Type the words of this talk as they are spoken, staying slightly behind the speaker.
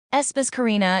aespa's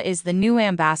Karina is the new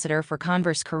ambassador for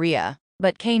Converse Korea,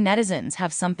 but K-netizens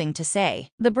have something to say.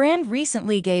 The brand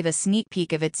recently gave a sneak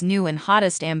peek of its new and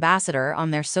hottest ambassador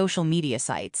on their social media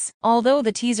sites. Although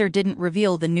the teaser didn't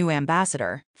reveal the new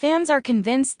ambassador, fans are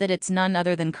convinced that it's none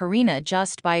other than Karina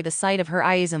just by the sight of her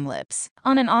eyes and lips.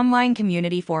 On an online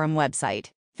community forum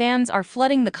website, fans are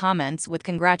flooding the comments with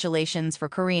congratulations for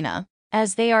Karina,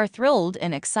 as they are thrilled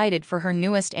and excited for her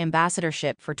newest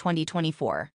ambassadorship for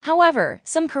 2024. However,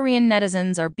 some Korean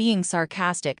netizens are being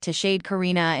sarcastic to shade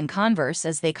Karina and Converse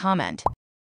as they comment.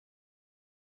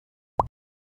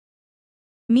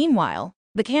 Meanwhile,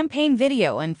 the campaign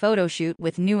video and photo shoot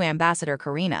with new ambassador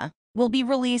Karina will be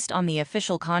released on the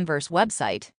official Converse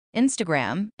website,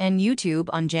 Instagram, and YouTube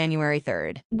on January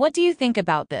 3rd. What do you think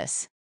about this?